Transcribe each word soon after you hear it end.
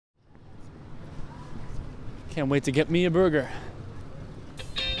Can't wait to get me a burger.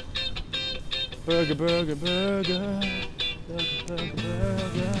 Burger, burger, burger. Burger, burger, burger.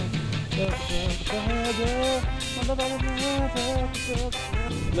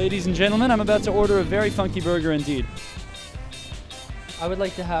 Ladies and gentlemen, I'm about to order a very funky burger indeed. I would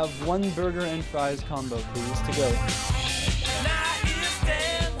like to have 1 burger and fries combo, please, to go.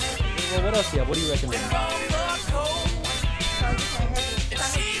 Well, what else do you have? What do you recommend?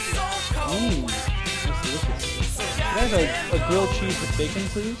 That's delicious. Can I have a grilled cheese with bacon,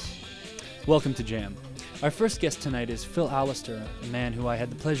 please? Welcome to Jam. Our first guest tonight is Phil Allister, a man who I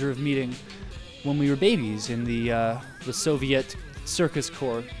had the pleasure of meeting when we were babies in the Soviet Circus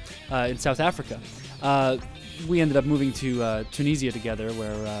Corps in South Africa. We ended up moving to Tunisia together,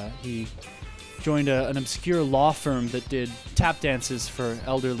 where he joined an obscure law firm that did tap dances for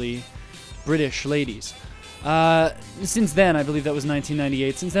elderly British ladies. Since then, I believe that was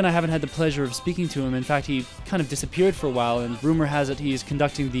 1998, since then I haven't had the pleasure of speaking to him. In fact, he kind of disappeared for a while, and rumor has it he's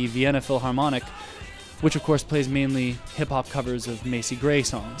conducting the Vienna Philharmonic, which of course plays mainly hip-hop covers of Macy Gray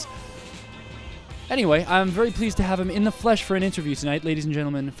songs. Anyway, I'm very pleased to have him in the flesh for an interview tonight. Ladies and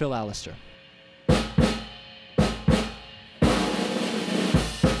gentlemen, Phil Allister.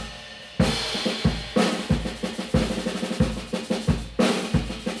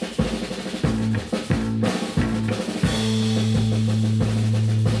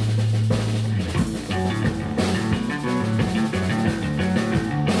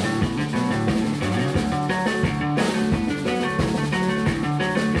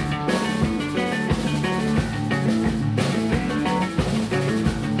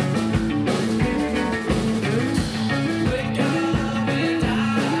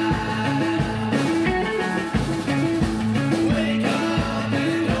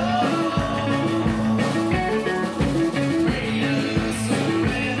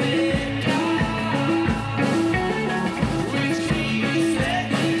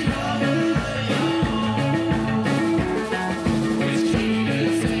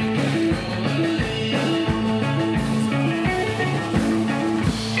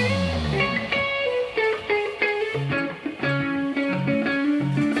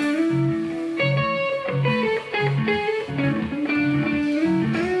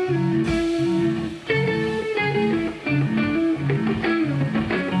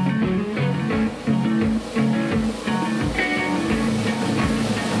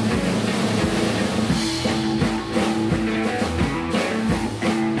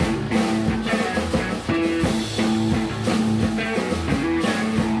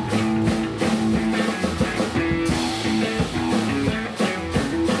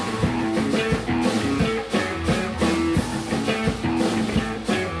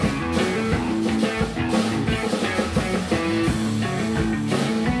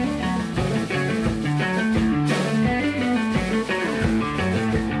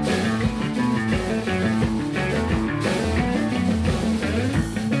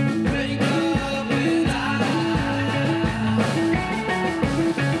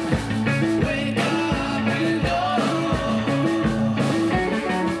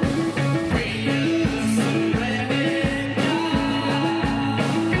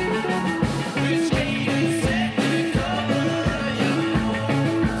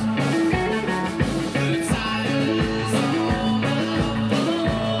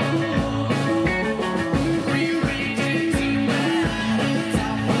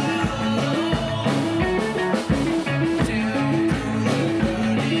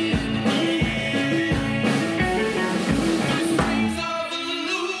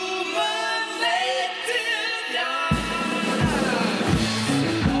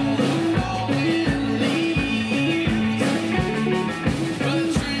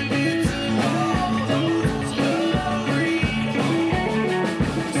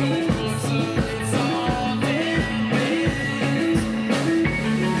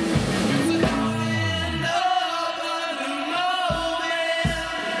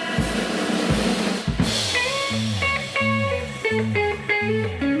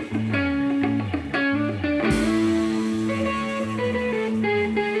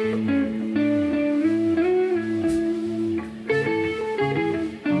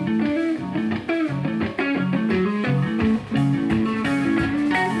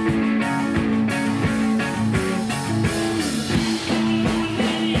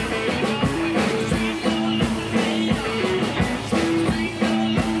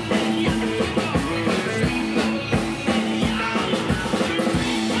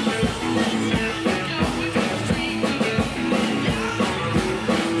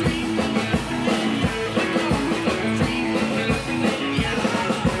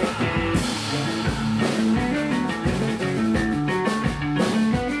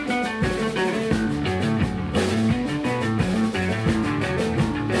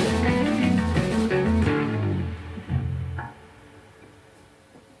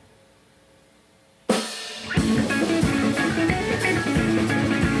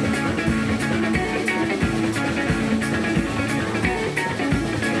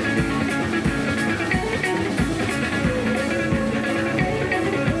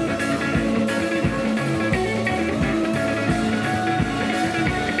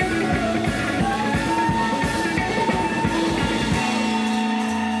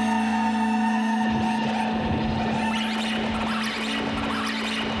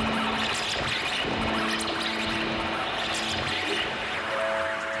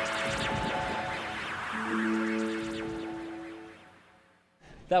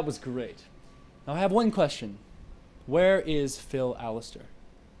 That was great. Now I have one question. Where is Phil Allister?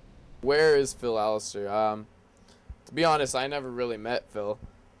 Where is Phil Allister? To be honest, I never really met Phil.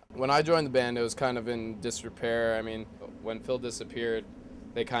 When I joined the band, it was kind of in disrepair. I mean, when Phil disappeared,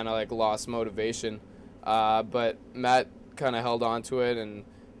 they kind of like lost motivation. But Matt kind of held on to it and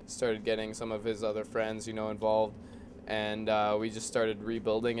started getting some of his other friends, you know, involved. And we just started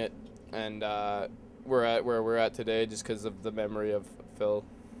rebuilding it. And we're at where we're at today just because of the memory of Phil.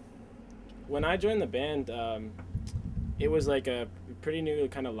 When I joined the band, it was like a pretty new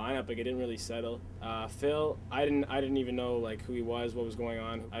kind of lineup. Like, it didn't really settle. Phil, I didn't even know like who he was, what was going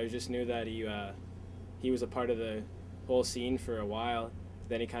on. I just knew that he was a part of the whole scene for a while.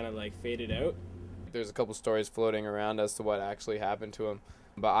 Then he kind of like faded out. There's a couple stories floating around as to what actually happened to him,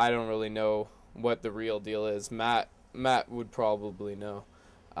 but I don't really know what the real deal is. Matt would probably know,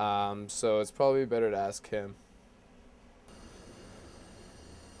 so it's probably better to ask him.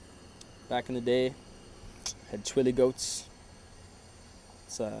 Back in the day, had Twilly Goats.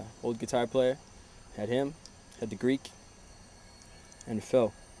 It's an old guitar player. Had him, had the Greek, and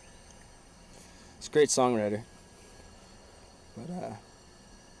Phil. He's a great songwriter. But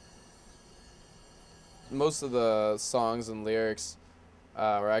most of the songs and lyrics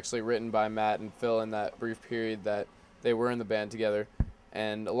were actually written by Matt and Phil in that brief period that they were in the band together,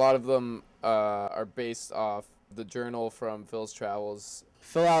 and a lot of them are based off the journal from Phil's travels.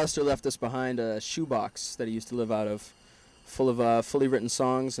 Phil Allister left us behind a shoebox that he used to live out of, full of fully written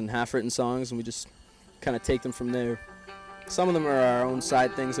songs and half-written songs, and we just kind of take them from there. Some of them are our own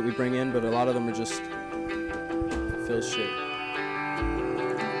side things that we bring in, but a lot of them are just Phil's shit.